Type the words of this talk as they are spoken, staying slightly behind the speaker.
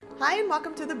Hi, and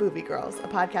welcome to the Boovie Girls, a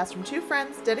podcast from two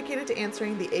friends dedicated to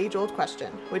answering the age-old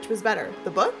question, which was better,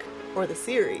 the book or the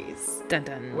series? Dun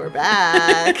dun. We're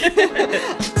back.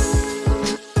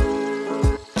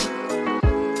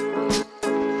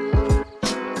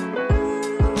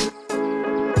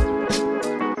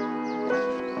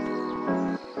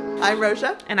 I'm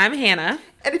Rosha. And I'm Hannah.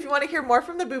 And if you want to hear more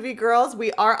from the Boovie Girls,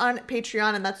 we are on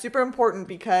Patreon, and that's super important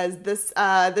because this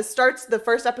starts the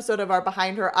first episode of our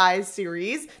Behind Her Eyes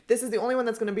series. This is the only one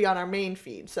that's going to be on our main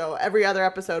feed, so every other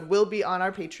episode will be on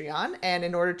our Patreon. And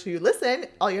in order to listen,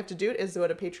 all you have to do is go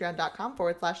to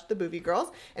patreon.com/the Boovie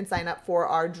Girls and sign up for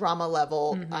our drama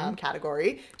level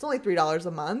category. It's only $3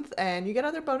 a month, and you get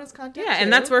other bonus content. Yeah, too.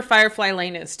 and that's where Firefly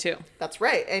Lane is too. That's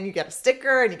right, and you get a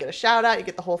sticker, and you get a shout out, you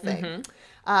get the whole thing.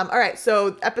 All right,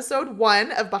 so episode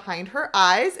 1 of Behind Her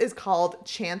Eyes is called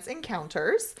Chance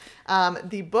Encounters.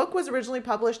 The book was originally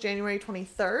published January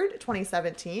 23rd,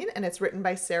 2017, and it's written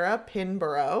by Sarah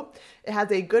Pinborough. It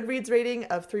has a Goodreads rating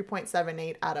of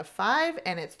 3.78 out of 5,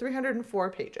 and it's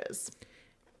 304 pages.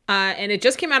 And it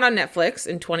just came out on Netflix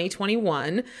in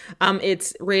 2021.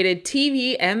 It's rated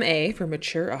TVMA for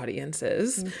mature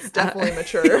audiences. It's definitely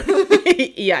mature.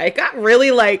 Yeah, it got really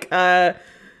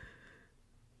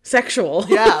sexual.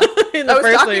 Yeah. I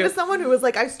was talking to someone who was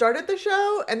like, I started the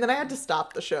show and then I had to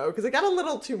stop the show because it got a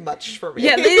little too much for me.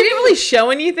 Yeah, they didn't really show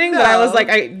anything, No. but I was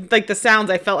like, the sounds,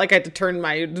 I felt like I had to turn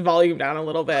my volume down a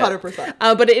little bit. 100%.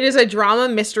 But it is a drama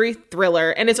mystery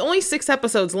thriller, and it's only 6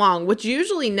 episodes long, which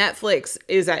usually Netflix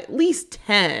is at least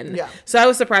 10. Yeah. So I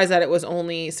was surprised that it was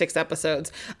only 6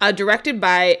 episodes. Directed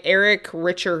by Eric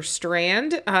Richer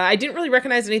Strand. I didn't really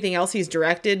recognize anything else he's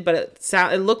directed, but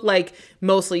it looked like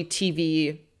mostly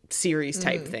TV series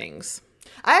type things.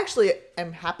 I actually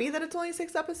am happy that it's only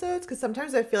 6 episodes because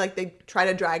sometimes I feel like they try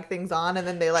to drag things on and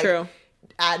then they True.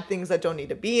 add things that don't need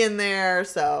to be in there.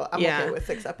 So I'm okay with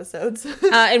 6 episodes.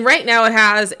 And right now it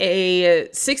has a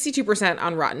 62%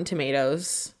 on Rotten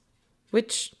Tomatoes,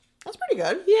 which... That's pretty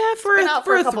good. Yeah, for a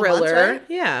couple thriller. months, right?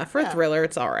 Yeah, for a thriller,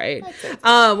 it's all right. I'd say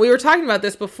so. We were talking about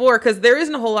this before because there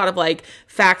isn't a whole lot of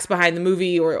facts behind the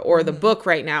movie or the book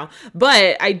right now.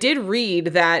 But I did read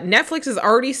that Netflix is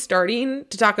already starting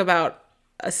to talk about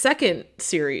a second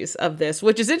series of this,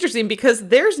 which is interesting because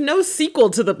there's no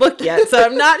sequel to the book yet. So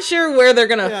I'm not sure where they're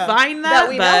going to find that.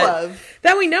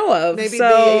 That we know of. Maybe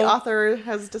the author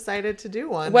has decided to do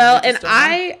one. Well, and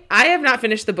I have not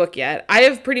finished the book yet. I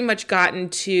have pretty much gotten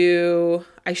to...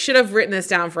 I should have written this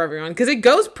down for everyone because it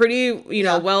goes pretty,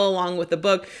 well along with the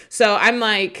book. So I'm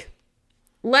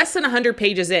less than 100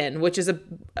 pages in, which is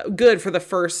good for the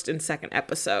first and second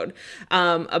episode.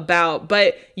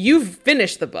 But you've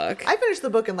finished the book. I finished the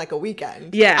book in a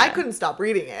weekend. Yeah. I couldn't stop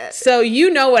reading it. So you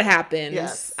know what happens.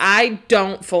 Yes. I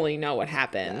don't fully know what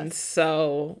happens. Yes.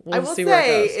 So we'll see where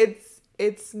it goes.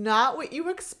 It's not what you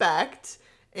expect,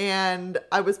 and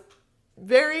I was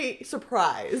very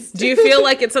surprised. Do you feel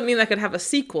like it's something that could have a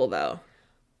sequel, though?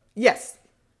 Yes.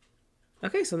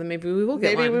 Okay, so then maybe we will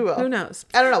get one. Maybe we will. Who knows?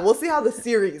 I don't know. We'll see how the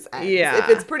series ends. Yeah. If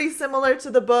it's pretty similar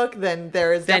to the book, then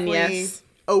there is definitely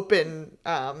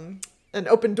an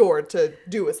open door to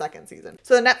do a second season.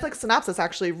 So the Netflix synopsis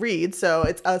actually reads, so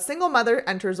it's a single mother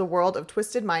enters a world of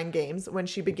twisted mind games when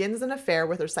she begins an affair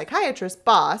with her psychiatrist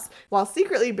boss while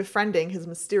secretly befriending his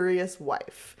mysterious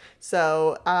wife.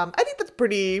 So I think that's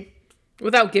pretty...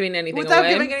 Without giving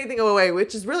anything away,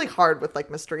 which is really hard with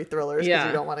mystery thrillers because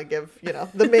you don't want to give,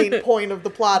 the main point of the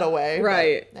plot away.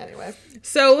 Right. But anyway.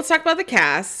 So let's talk about the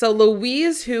cast. So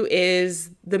Louise, who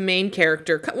is the main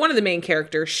character, one of the main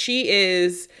characters, she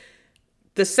is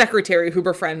the secretary who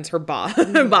befriends her boss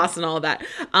and all that,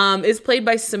 is played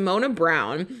by Simona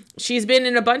Brown. She's been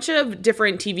in a bunch of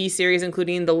different TV series,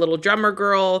 including The Little Drummer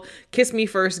Girl, Kiss Me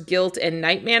First, Guilt, and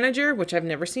Night Manager, which I've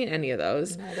never seen any of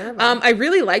those. I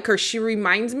really like her. She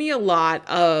reminds me a lot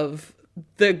of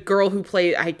the girl who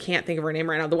played, I can't think of her name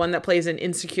right now, the one that plays in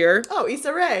Insecure. Oh,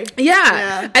 Issa Rae.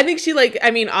 Yeah. I think she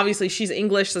obviously she's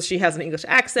English, so she has an English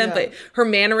accent, but her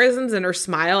mannerisms and her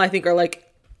smile, I think are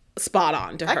spot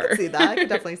on to her. I can see that. I can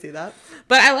definitely see that.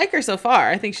 But I like her so far.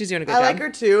 I think she's doing a good job. I like her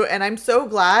too. And I'm so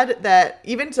glad that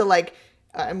even to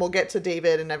and we'll get to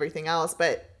David and everything else,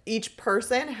 but each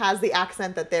person has the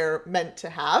accent that they're meant to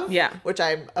have. Yeah. Which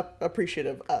I'm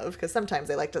appreciative of because sometimes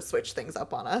they like to switch things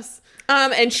up on us.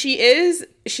 And she is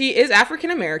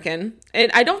African American.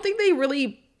 And I don't think they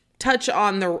really touch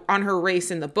on her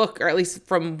race in the book, or at least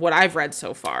from what I've read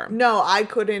so far. No, I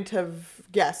couldn't have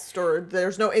guessed, or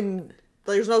there's no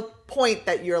there's no point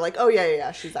that you're like, oh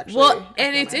yeah, she's actually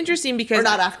and it's interesting because or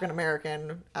not African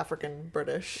American, African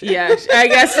British. Yeah, I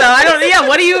guess so. I don't. Yeah,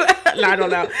 what do you? I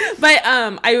don't know. But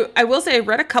I will say I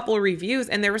read a couple of reviews,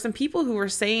 and there were some people who were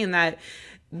saying that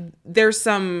there's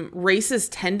some racist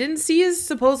tendencies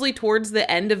supposedly towards the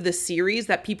end of the series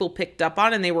that people picked up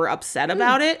on, and they were upset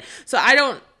about it. So I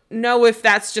don't know if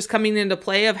that's just coming into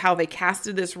play of how they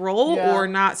casted this role or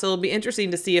not. So it'll be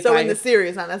interesting to see if in the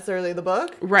series, not necessarily the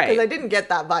book. Right. Because I didn't get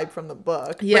that vibe from the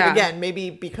book. Yeah. But again, maybe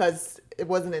because it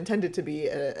wasn't intended to be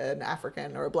an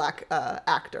African or a black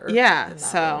actor. Yeah.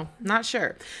 So not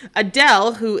sure.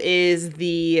 Adele, who is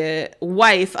the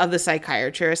wife of the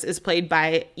psychiatrist, is played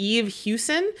by Eve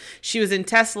Hewson. She was in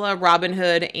Tesla, Robin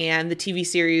Hood, and the TV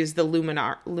series The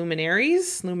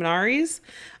Luminaries.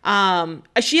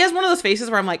 She has one of those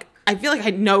faces where I'm like, I feel like I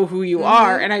know who you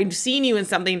are, and I've seen you in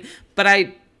something, but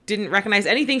I didn't recognize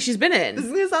anything she's been in. This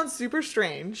is going to sound super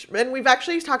strange. And we've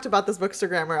actually talked about this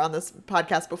bookstagrammer on this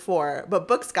podcast before, but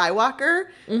Book Skywalker,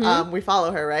 we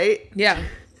follow her, right? Yeah.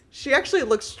 She actually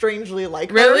looks strangely like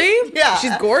her. Really? Yeah.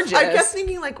 She's gorgeous. I kept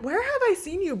thinking, like, where have I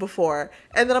seen you before?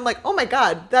 And then I'm like, oh my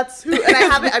God, that's who. And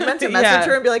I meant to message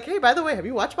her and be like, hey, by the way, have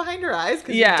you watched Behind Her Eyes?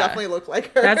 Because you definitely look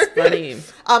like her. That's funny.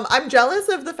 I'm jealous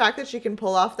of the fact that she can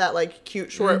pull off that, like,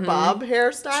 cute short bob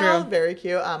hairstyle. True. Very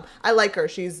cute. I like her.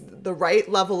 She's the right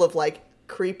level of, like,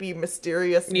 creepy,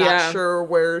 mysterious, not sure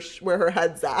where her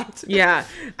head's at. Yeah.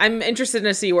 I'm interested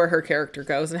to see where her character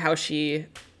goes and how she...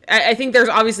 I think there's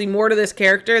obviously more to this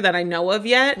character that I know of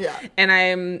yet. Yeah. And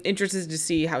I'm interested to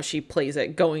see how she plays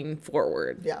it going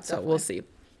forward. Yeah. So we'll see.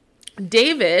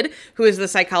 David, who is the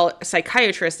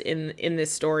psychiatrist in this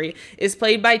story, is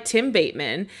played by Tim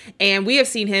Bateman, and we have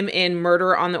seen him in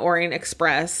Murder on the Orient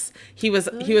Express. He was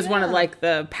one of like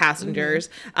the passengers.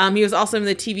 He was also in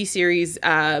the TV series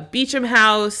Beecham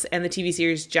House and the TV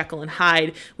series Jekyll and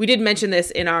Hyde. We did mention this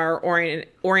in our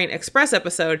Orient Express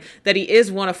episode that he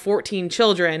is one of 14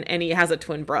 children and he has a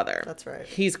twin brother. That's right.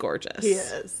 He's gorgeous. He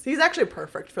is. He's actually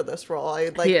perfect for this role.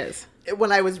 He is.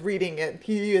 When I was reading it,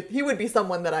 he would be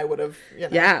someone that I would have,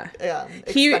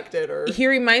 expected he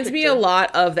reminds me a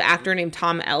lot of the actor named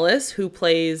Tom Ellis, who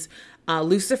plays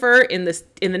Lucifer in the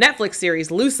Netflix series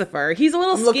Lucifer. He's a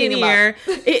little skinnier.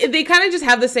 They kind of just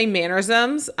have the same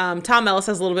mannerisms. Tom Ellis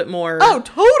has a little bit more. Oh,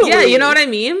 totally. Yeah, you know what I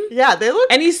mean? Yeah, they look.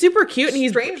 And he's super cute, and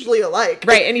he's strangely alike.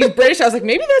 Right, and he's British. I was like,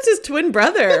 maybe that's his twin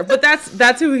brother, but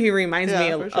that's who he reminds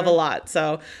me of a lot.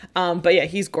 So, but yeah,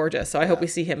 he's gorgeous. So I hope we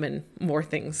see him in more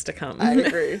things to come. I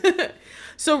agree.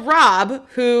 So Rob,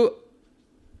 who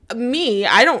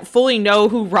I don't fully know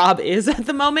who Rob is at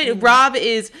the moment. Mm-hmm. Rob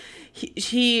is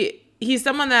he's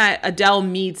someone that Adele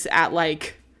meets at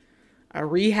like a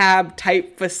rehab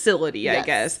type facility, I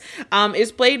guess.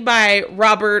 Is played by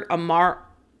Robert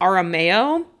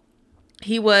Aramayo.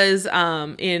 He was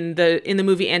in the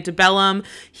movie Antebellum.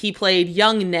 He played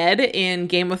young Ned in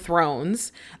Game of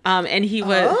Thrones. And he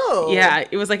was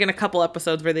it was like in a couple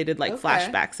episodes where they did like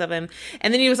flashbacks of him.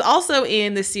 And then he was also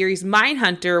in the series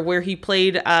Mindhunter, where he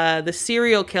played the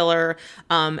serial killer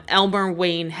Elmer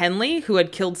Wayne Henley, who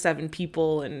had killed 7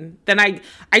 people. And then I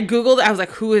googled, I was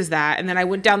like, who is that? And then I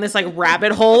went down this like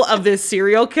rabbit hole of this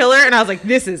serial killer, and I was like,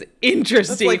 this is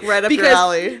interesting. That's like right up your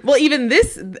alley. Well, even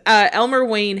this Elmer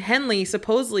Wayne Henley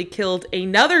supposedly killed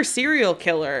another serial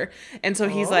killer, and so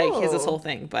he's like, he has this whole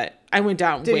thing. But I went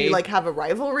down. Did he like have a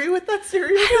rivalry with that serial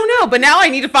killer? I don't know, but now I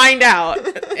need to find out.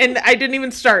 And I didn't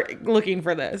even start looking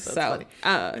for this. That's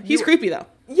funny. He's creepy though.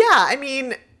 Yeah, I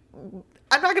mean,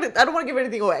 I don't want to give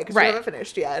anything away because we haven't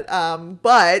finished yet.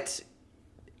 But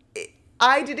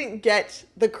I didn't get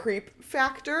the creep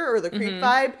factor or the creep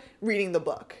vibe reading the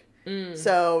book.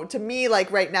 So to me, like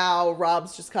right now,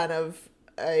 Rob's just kind of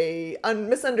a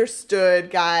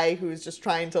misunderstood guy who's just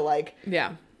trying to like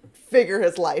figure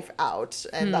his life out,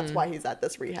 and that's why he's at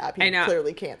this rehab. He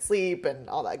clearly can't sleep and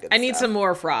all that good stuff. I need some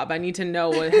more of Rob. I need to know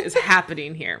what is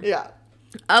happening here. Yeah.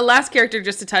 Last character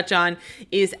just to touch on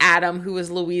is Adam, who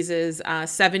is Louise's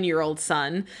 7-year-old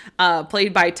son,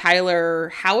 played by Tyler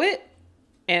Howitt.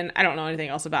 And I don't know anything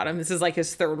else about him. This is like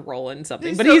his 3rd role in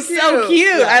something, but he's so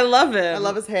cute. Yeah. I love him. I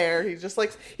love his hair. He's just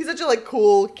like, he's such a like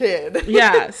cool kid.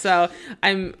 Yeah. So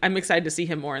I'm excited to see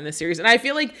him more in this series. And I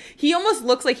feel like he almost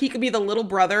looks like he could be the little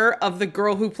brother of the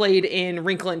girl who played in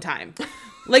Wrinkle in Time.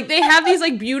 Like they have these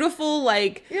like beautiful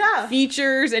like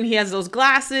features, and he has those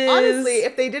glasses. Honestly,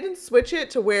 if they didn't switch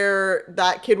it to where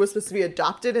that kid was supposed to be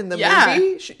adopted in the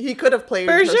movie, he could have played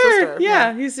her sister.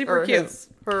 Yeah, he's super cute.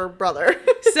 her brother.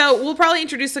 So we'll probably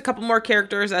introduce a couple more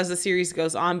characters as the series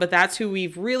goes on, but that's who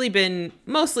we've really been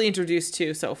mostly introduced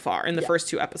to so far in the first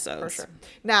 2 episodes. For sure.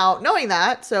 Now, knowing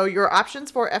that, so your options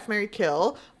for F, Marry,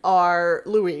 Kill are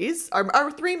Louise,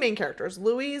 our 3 main characters,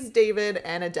 Louise, David,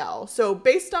 and Adele. So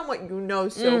based on what you know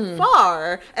so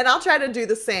far, and I'll try to do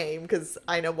the same because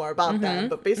I know more about them,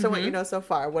 but based on what you know so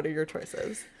far, what are your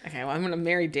choices? Okay, well, I'm going to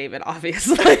marry David,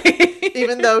 obviously.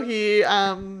 Even though he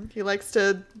likes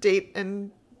to date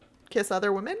and kiss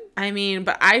other women? I mean,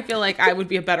 but I feel like I would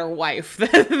be a better wife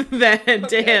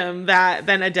to him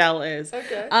than Adele is.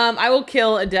 Okay. I will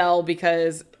kill Adele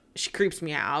because she creeps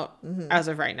me out as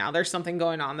of right now. There's something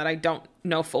going on that I don't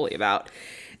know fully about.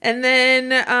 And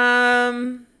then,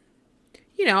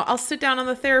 I'll sit down on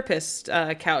the therapist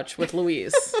couch with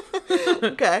Louise.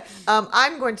 Okay.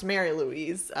 I'm going to marry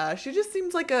Louise. She just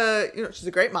seems like she's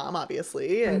a great mom,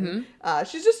 obviously. And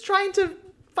she's just trying to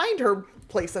find her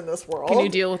place in this world. Can you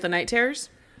deal with the night terrors?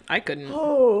 I couldn't.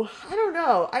 Oh, I don't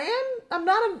know. I'm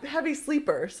not a heavy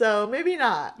sleeper, so maybe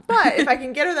not. But if I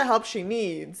can get her the help she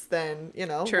needs, then,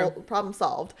 problem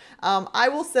solved. I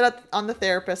will sit up on the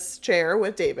therapist's chair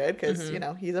with David because,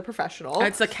 he's a professional.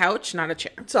 It's a couch, not a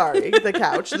chair. Sorry, the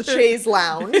couch, the chaise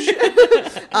lounge.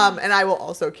 And I will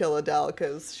also kill Adele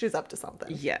because she's up to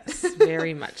something. Yes,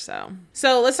 very much so.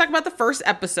 So let's talk about the first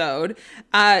episode.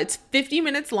 It's 50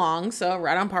 minutes long, so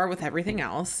right on par with everything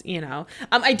else,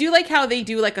 I do like how they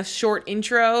do like a short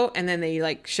intro and then they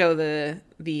like show the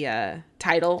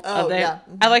title of it. Yeah.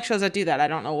 I like shows that do that. I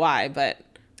don't know why, but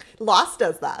Lost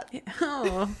does that.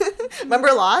 Oh. Remember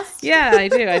Lost? Yeah, I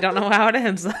do. I don't know how it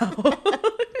ends though.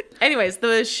 Anyways,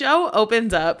 the show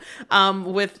opens up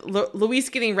with Luis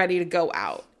getting ready to go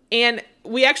out. And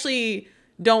we actually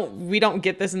don't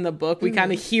get this in the book. We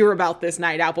kind of hear about this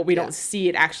night out, but we don't see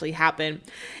it actually happen.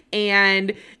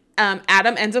 And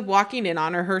Adam ends up walking in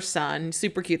on her son.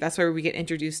 Super cute. That's where we get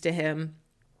introduced to him.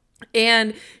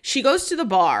 And she goes to the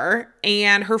bar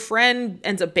and her friend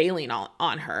ends up bailing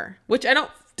on her, which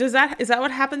is that what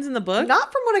happens in the book?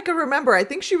 Not from what I could remember. I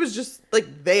think she was just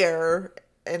like there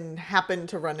and happened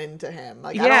to run into him.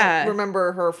 Like, I don't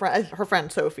remember her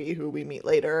friend Sophie, who we meet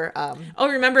later.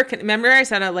 Remember I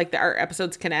said our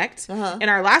episodes connect? In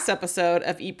our last episode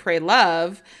of Eat, Pray,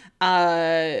 Love,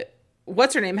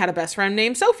 what's her name had a best friend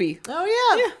named Sophie.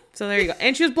 Oh yeah. So there you go.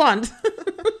 And she was blonde.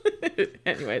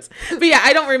 Anyways. But yeah,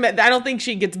 I don't think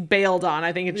she gets bailed on.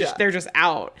 I think it's just they're just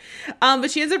out.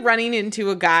 But she ends up running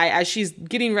into a guy as she's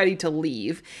getting ready to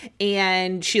leave.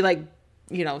 And she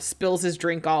spills his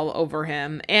drink all over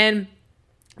him. And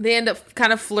they end up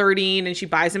kind of flirting and she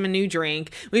buys him a new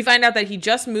drink. We find out that he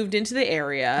just moved into the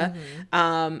area.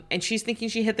 And she's thinking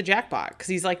she hit the jackpot because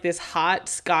he's like this hot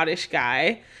Scottish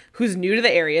guy who's new to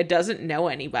the area, doesn't know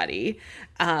anybody.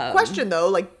 Question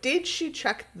though, did she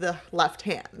check the left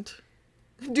hand?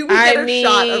 Do we get a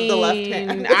shot of the left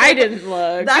hand? I didn't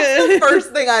look. That's the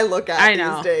first thing I look at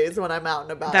these days when I'm out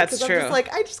and about. That's true. I'm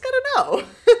just I just gotta know. Am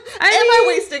I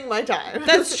wasting my time?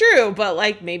 That's true,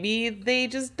 but maybe they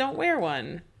just don't wear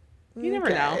one. You never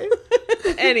know.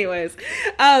 Anyways,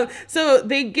 so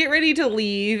they get ready to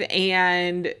leave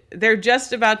and they're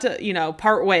just about to,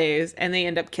 part ways and they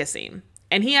end up kissing.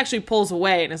 And he actually pulls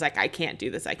away and is like, I can't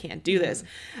do this. I can't do this.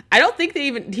 I don't think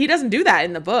he doesn't do that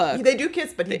in the book. They do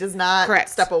kiss, but he does not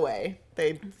step away.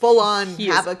 They full on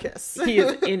have a kiss. He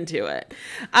is into it.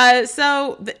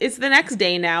 So it's the next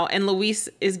day now and Luis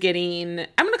is getting,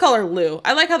 I'm going to call her Lou.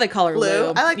 I like how they call her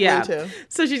Lou. I like Lou too.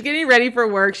 So she's getting ready for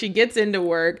work. She gets into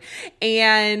work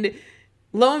and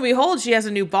lo and behold, she has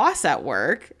a new boss at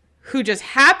work who just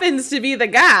happens to be the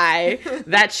guy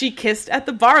that she kissed at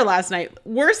the bar last night.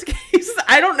 Worst case,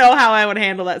 I don't know how I would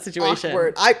handle that situation.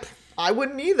 Awkward. I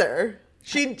wouldn't either.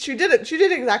 She did it. She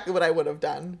did exactly what I would have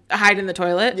done. Hide in the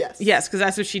toilet? Yes, because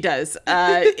that's what she does.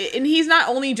 And he's not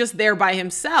only just there by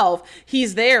himself,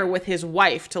 he's there with his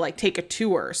wife to take a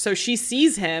tour. So she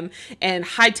sees him and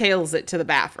hightails it to the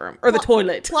bathroom or the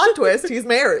toilet. Plot twist, he's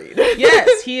married.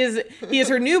 Yes, he is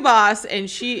her new boss and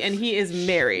he is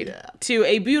married to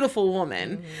a beautiful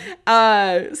woman.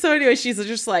 So anyway, she's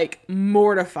just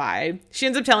mortified. She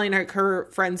ends up telling her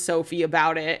friend Sophie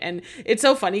about it. And it's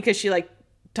so funny because she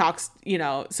talks,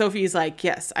 Sophie's like,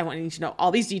 yes, I want you to know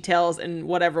all these details and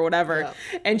whatever. Yeah.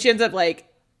 And she ends up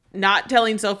not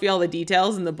telling Sophie all the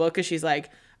details in the book because she's like,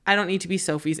 I don't need to be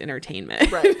Sophie's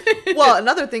entertainment. Right. Well,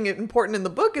 another thing important in the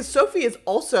book is Sophie is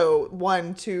also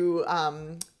one to,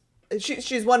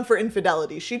 she's one for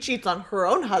infidelity. She cheats on her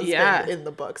own husband in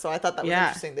the book. So I thought that was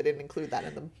interesting. They didn't include that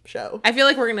in the show. I feel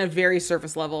like we're going to very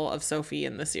surface level of Sophie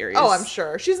in the series. Oh, I'm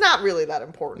sure. She's not really that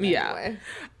important anyway.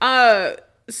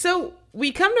 So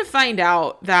we come to find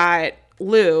out that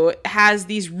Lou, has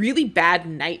these really bad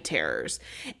night terrors.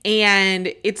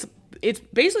 And it's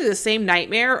basically the same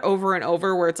nightmare over and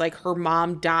over, where it's like her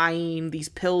mom dying, these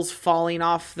pills falling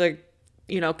off the,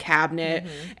 cabinet.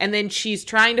 And then she's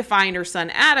trying to find her son,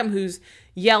 Adam, who's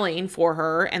yelling for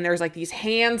her. And there's like these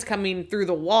hands coming through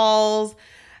the walls.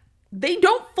 They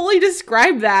don't fully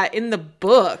describe that in the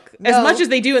book as much as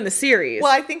they do in the series.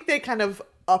 Well, I think they kind of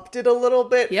upped it a little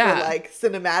bit for like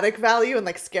cinematic value and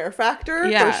like scare factor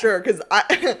for sure. Because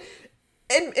and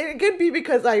it could be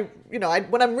because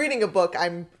when I'm reading a book,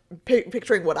 I'm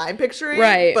picturing what I'm picturing,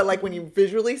 right? But like when you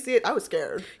visually see it, I was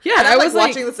scared. Yeah, and I was like,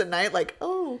 watching this at night, like,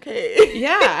 oh, okay.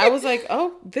 Yeah, I was like,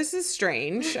 oh, this is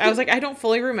strange. I was like, I don't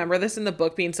fully remember this in the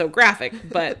book being so graphic,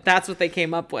 but that's what they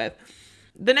came up with.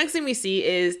 The next thing we see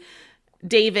is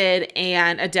David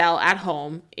and Adele at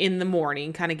home in the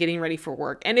morning, kind of getting ready for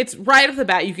work. And it's right off the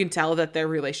bat, you can tell that their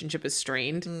relationship is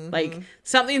strained. Like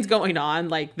something's going on.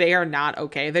 Like they are not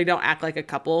okay. They don't act like a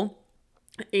couple.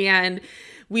 And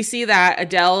we see that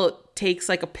Adele takes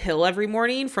like a pill every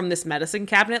morning from this medicine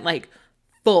cabinet, like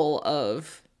full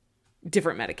of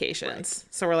different medications. Right.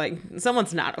 So we're like,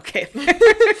 someone's not okay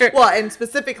there. Well, and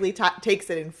specifically takes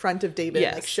it in front of David,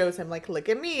 and like shows him like, look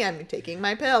at me, I'm taking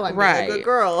my pill, I'm being a good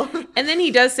girl. And then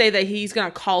he does say that he's going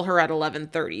to call her at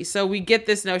 11:30. So we get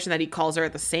this notion that he calls her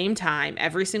at the same time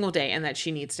every single day and that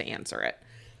she needs to answer it.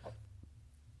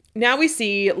 Now we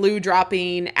see Lou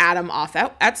dropping Adam off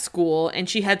at school, and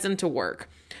she heads into work.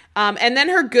 And then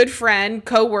her good friend,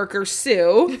 co-worker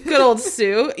Sue, good old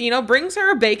Sue, brings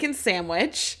her a bacon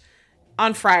sandwich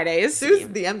on Fridays. Sue's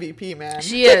the MVP, man.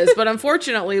 She is, but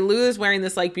unfortunately, Lou is wearing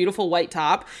this like beautiful white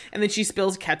top, and then she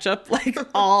spills ketchup like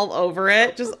all over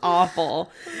it, just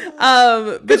awful.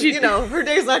 But her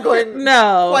day's not going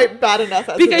quite bad enough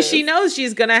because she knows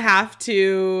she's gonna have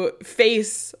to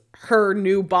face her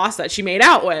new boss that she made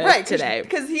out with today,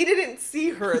 because he didn't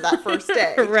see her that first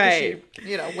day. Right.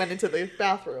 She, went into the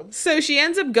bathroom. So she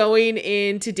ends up going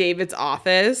into David's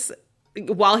office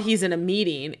while he's in a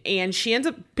meeting, and she ends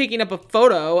up picking up a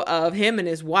photo of him and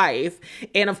his wife.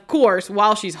 And of course,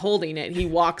 while she's holding it, he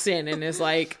walks in and is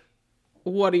like,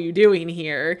 what are you doing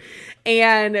here?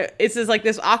 And it's just like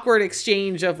this awkward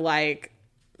exchange of like,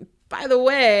 by the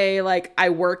way, like, I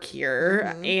work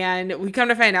here. And we come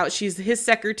to find out she's his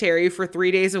secretary for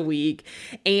 3 days a week.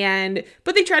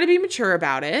 But they try to be mature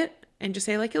about it and just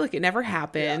say, like, look, it never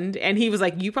happened. Yeah. And he was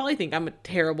like, you probably think I'm a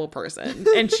terrible person.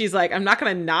 And she's like, I'm not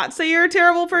going to not say you're a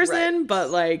terrible person, but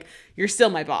like, you're still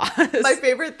my boss. My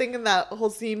favorite thing in that whole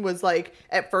scene was like,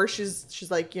 at first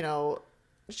she's like,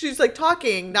 she's like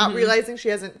talking, not realizing she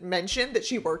hasn't mentioned that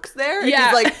she works there. And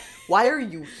he's like, why are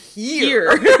you here?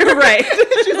 Right.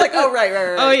 She's like, oh, right.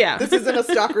 Oh, yeah. This isn't a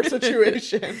stalker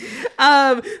situation.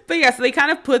 But yeah, so they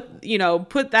kind of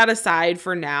put that aside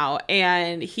for now.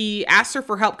 And he asks her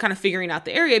for help kind of figuring out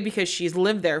the area because she's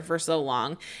lived there for so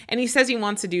long. And he says he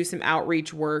wants to do some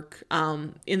outreach work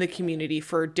in the community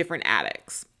for different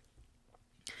addicts.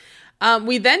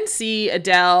 We then see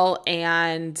Adele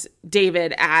and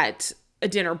David at a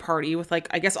dinner party with like,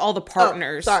 I guess, all the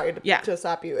partners. Sorry to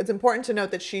stop you. It's important to note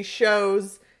that she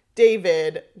shows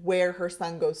David where her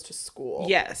son goes to school.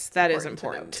 Yes, that is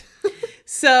important.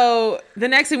 So the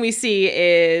next thing we see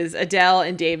is Adele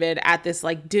and David at this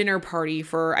like dinner party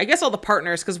for, I guess, all the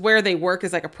partners, because where they work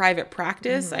is like a private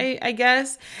practice, I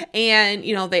guess. And,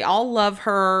 they all love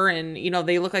her and,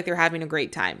 they look like they're having a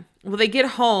great time. Well, they get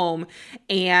home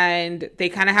and they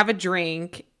kind of have a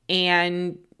drink,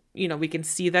 and we can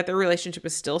see that their relationship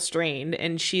is still strained.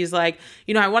 And she's like,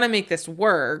 I want to make this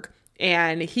work.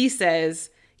 And he says,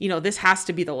 this has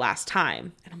to be the last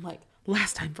time. And I'm like,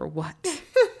 last time for what?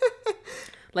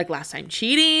 Like last time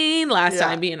cheating, last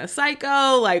time being a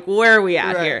psycho, like where are we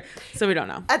at here? So we don't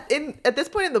know. At this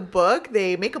point in the book,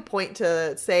 they make a point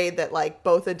to say that like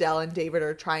both Adele and David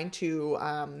are trying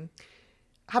to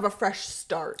have a fresh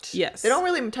start. Yes. They don't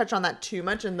really touch on that too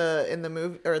much in the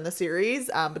movie or in the series,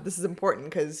 but this is important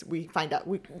because we find out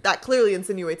that clearly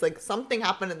insinuates like something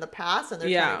happened in the past and they're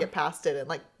trying to get past it and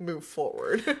like move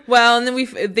forward. Well, and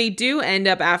then they do end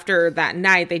up, after that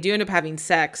night, they do end up having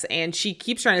sex, and she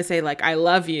keeps trying to say like, I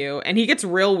love you, and he gets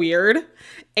real weird,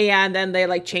 and then they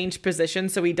like change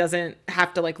positions so he doesn't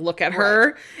have to like look at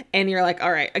her, and you're like,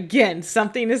 all right, again,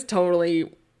 something is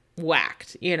totally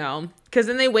whacked, because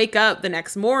then they wake up the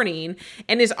next morning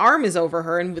and his arm is over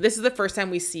her, and this is the first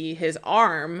time we see his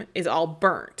arm is all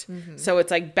burnt. So it's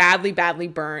like badly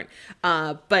burnt,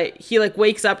 but he like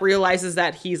wakes up, realizes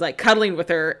that he's like cuddling with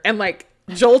her, and like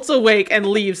jolts awake and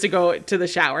leaves to go to the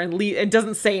shower and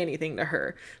doesn't say anything to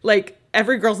her, like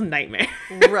every girl's nightmare,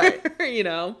 right?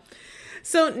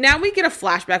 So now we get a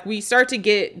flashback. We start to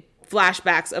get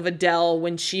flashbacks of Adele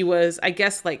when she was, I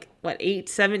guess, like, what,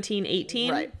 17,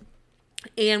 18? Right.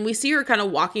 And we see her kind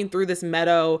of walking through this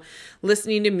meadow,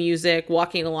 listening to music,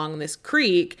 walking along this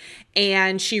creek,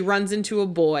 and she runs into a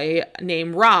boy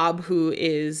named Rob who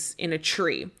is in a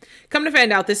tree. Come to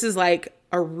find out, this is like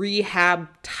a rehab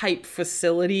type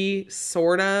facility,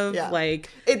 sort of. Yeah. Like,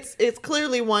 it's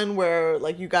clearly one where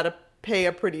like you got to pay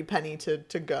a pretty penny to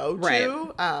go to. Right.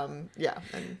 Yeah.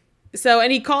 And so,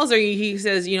 and he calls her, he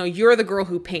says, you know, you're the girl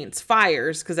who paints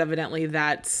fires, because evidently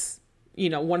that's, you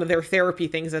know, one of their therapy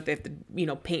things that they have to, you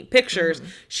know, paint pictures.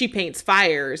 She paints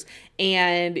fires.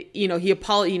 And, you know,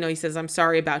 he says, I'm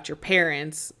sorry about your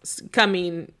parents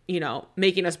coming, you know,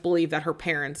 making us believe that her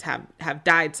parents have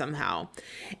died somehow.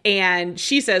 And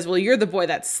she says, well, you're the boy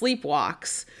that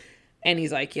sleepwalks. And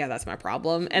he's like, yeah, that's my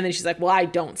problem. And then she's like, well, I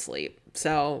don't sleep.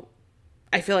 So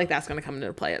I feel like that's going to come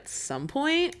into play at some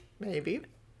point. maybe.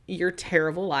 You're a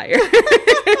terrible liar.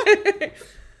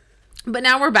 But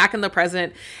now we're back in the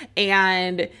present,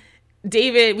 and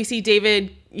we see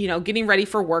David, you know, getting ready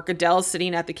for work. Adele's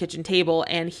sitting at the kitchen table,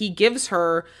 and he gives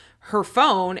her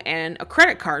phone and a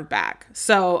credit card back.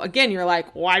 So again, you're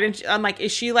like, why didn't you? I'm like,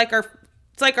 is she like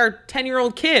it's like our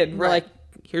 10-year-old kid. We're like,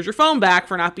 here's your phone back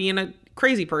for not being a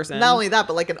crazy person. Not only that,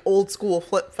 but like an old school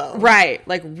flip phone. Right.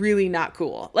 Like really not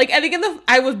cool. Like I think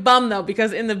I was bummed though,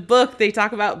 because in the book they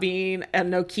talk about being a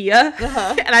Nokia,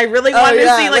 and I really wanted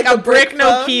to see like a brick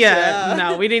Nokia. Yeah.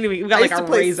 No, we didn't even, we got I like used a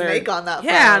to play razor. Snake on that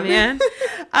Yeah, phone.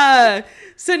 man.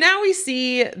 So now we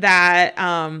see that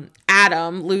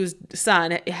Adam, Lou's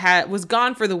son, was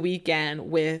gone for the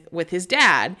weekend with his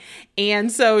dad.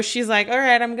 And so she's like, all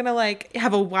right, I'm going to like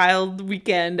have a wild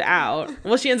weekend out.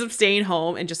 Well, she ends up staying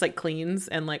home and just like cleans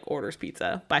and like orders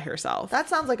pizza by herself. That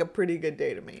sounds like a pretty good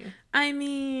day to me. I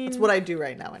mean, It's what I do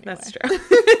right now anyway. that's true.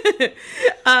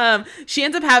 She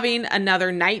ends up having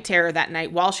another night terror that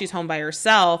night while she's home by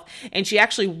herself. And she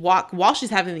actually while she's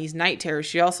having these night terrors,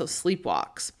 she also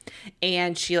sleepwalks.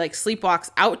 And she like sleepwalks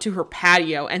out to her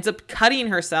patio, ends up cutting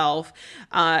herself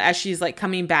as she's like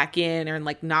coming back in, and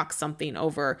like knocks something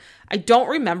over. I don't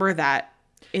remember that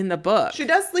in the book. She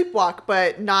does sleepwalk,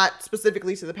 but not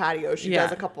specifically to the patio. She Yeah.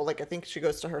 does a couple, like I think she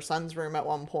goes to her son's room at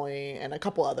one point and a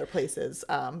couple other places,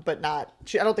 but not.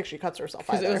 I don't think she cuts herself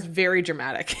either. It was very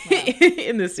dramatic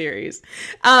in the series.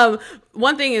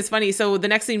 One thing is funny. So the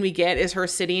next thing we get is her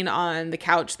sitting on the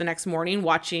couch the next morning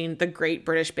watching the Great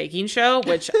British Baking Show,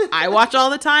 which I watch all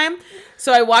the time.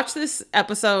 So I watched this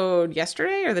episode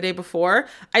yesterday or the day before.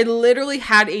 I literally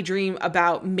had a dream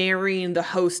about marrying the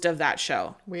host of that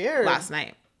show. Weird. Last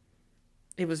night.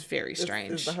 It was very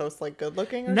strange. Is the host like good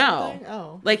looking or No. something?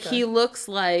 Oh, like okay. he looks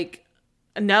like,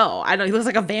 no, I don't. He looks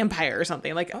like a vampire or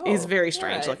something. Like he's very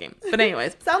strange alright. looking. But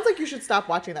anyways. Sounds like you should stop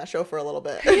watching that show for a little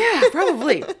bit. Yeah,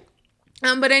 probably.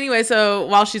 But anyway, so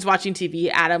while she's watching TV,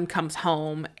 Adam comes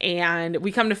home, and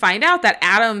we come to find out that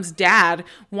Adam's dad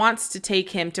wants to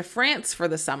take him to France for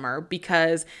the summer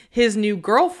because his new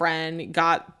girlfriend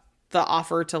got the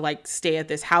offer to like stay at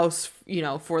this house, you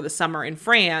know, for the summer in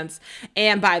France.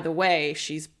 And by the way,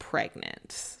 she's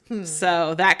pregnant.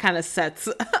 So that kind of sets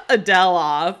Adele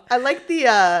off. I like the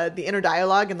inner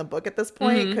dialogue in the book at this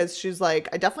point, because she's like,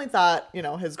 I definitely thought, you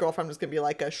know, his girlfriend was gonna be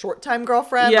like a short time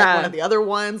girlfriend, like Yeah. one of the other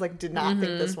ones. Like, did not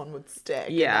think this one would stick.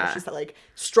 And now Yeah. she's like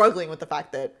struggling with the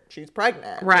fact that she's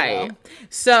pregnant. Right. You know?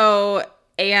 So,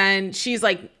 and she's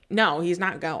like, no, he's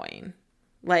not going.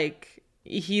 Like,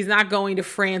 he's not going to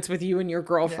France with you and your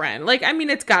girlfriend. Like, I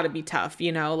mean, it's got to be tough,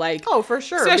 you know, like, Oh, for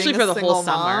sure. especially Being for a the whole single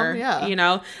mom, summer, yeah. you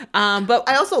know. But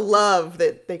I also love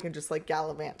that they can just like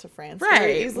gallivant to France very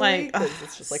Right, easily, like, 'cause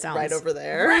it's just like right sounds- over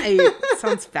there. right,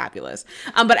 sounds fabulous.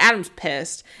 But Adam's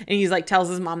pissed, and he's like tells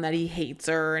his mom that he hates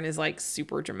her and is like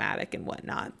super dramatic and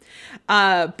whatnot.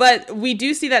 But we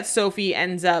do see that Sophie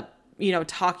ends up, you know,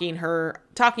 talking to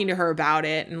her about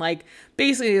it, and like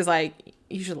basically is like,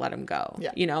 you should let him go.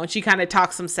 Yeah. You know, and she kind of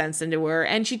talks some sense into her,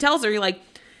 and she tells her, like,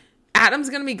 Adam's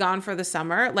going to be gone for the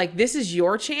summer. Like, this is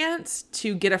your chance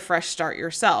to get a fresh start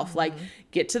yourself. Like,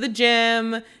 get to the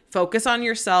gym, focus on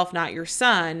yourself, not your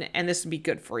son, and this would be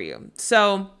good for you.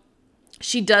 So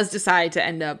she does decide to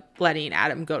end up letting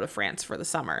Adam go to France for the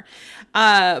summer.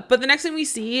 But the next thing we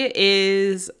see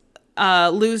is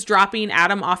Lou's dropping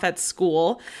Adam off at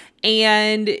school,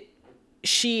 and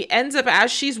she ends up,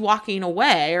 as she's walking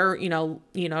away, or, you know,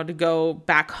 to go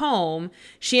back home,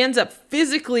 she ends up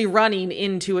physically running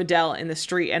into Adele in the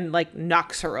street and like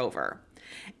knocks her over.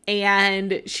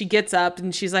 And she gets up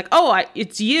and she's like, oh,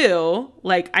 it's you.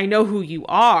 Like, I know who you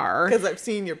are. Because I've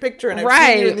seen your picture and I've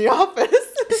Right. seen you in the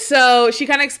office. So she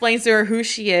kind of explains to her who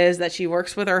she is, that she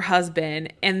works with her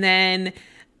husband. And then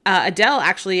Adele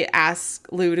actually asks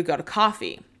Lou to go to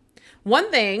coffee.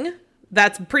 One thing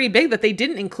that's pretty big that they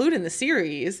didn't include in the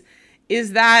series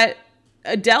is that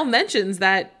Adele mentions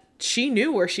that she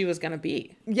knew where she was going to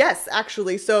be. Yes,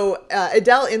 actually. So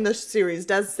Adele in the series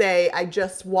does say, I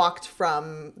just walked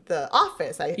from the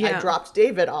office. I dropped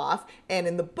David off. And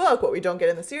in the book, what we don't get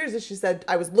in the series is she said,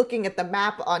 I was looking at the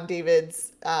map on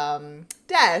David's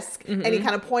desk, and he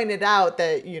kind of pointed out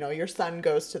that, your son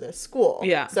goes to this school.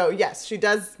 Yeah. So yes, she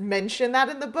does mention that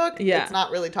in the book. Yeah. It's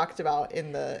not really talked about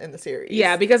in the series.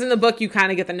 Yeah, because in the book, you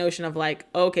kind of get the notion of like,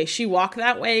 okay, she walked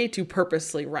that way to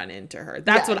purposely run into her.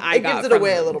 That's what I got. It gives it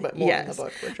away a little bit more in the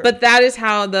book, for sure. But that is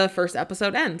how the first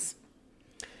episode ends.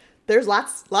 There's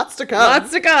lots to come.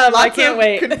 Lots to come. I can't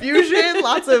wait. Confusion,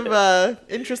 lots of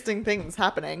interesting things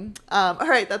happening. All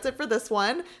right, that's it for this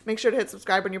one. Make sure to hit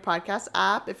subscribe on your podcast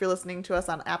app. If you're listening to us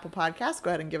on Apple Podcasts,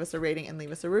 go ahead and give us a rating and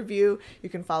leave us a review. You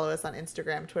can follow us on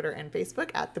Instagram, Twitter, and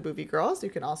Facebook at The Boovie Girls. You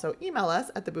can also email us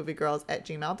at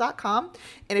theboviegirls@gmail.com.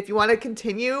 And if you want to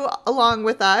continue along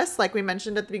with us, like we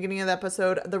mentioned at the beginning of the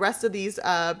episode, the rest of these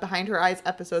Behind Her Eyes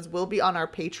episodes will be on our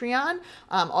Patreon.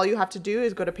 All you have to do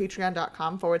is go to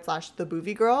patreon.com/The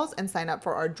Boovie Girls and sign up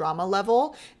for our drama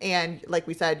level. And like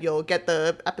we said, you'll get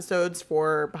the episodes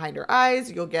for Behind Her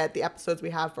Eyes. You'll get the episodes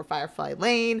we have for Firefly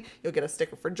Lane. You'll get a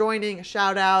sticker for joining, a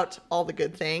shout out, all the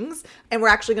good things. And we're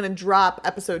actually going to drop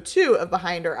episode 2 of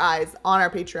Behind Her Eyes on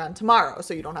our Patreon tomorrow,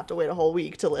 so you don't have to wait a whole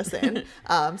week to listen.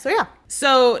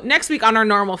 So next week on our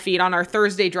normal feed, on our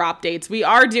Thursday drop dates, we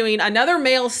are doing another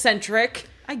male-centric,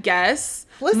 I guess.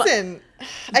 Listen,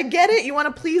 I get it. You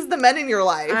want to please the men in your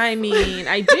life. I mean,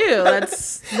 I do.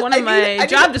 That's one of my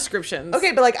job descriptions.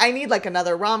 Okay, but I need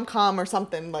another rom-com or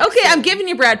something. Okay, I'm giving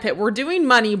you Brad Pitt. We're doing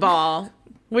Moneyball,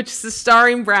 which is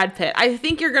starring Brad Pitt. I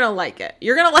think you're going to like it.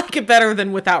 You're going to like it better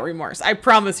than Without Remorse. I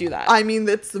promise you that. I mean,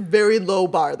 that's a very low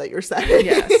bar that you're setting.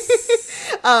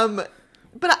 Yes.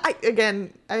 But I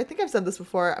think I've said this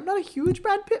before. I'm not a huge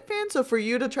Brad Pitt fan, so for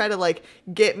you to try to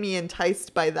get me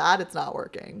enticed by that, it's not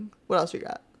working. What else you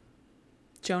got?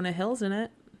 Jonah Hill's in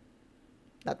it.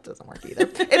 That doesn't work either.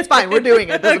 It's fine. We're doing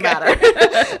it. Doesn't matter.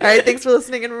 All right. Thanks for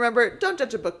listening. And remember, don't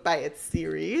judge a book by its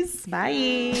series.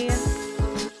 Bye.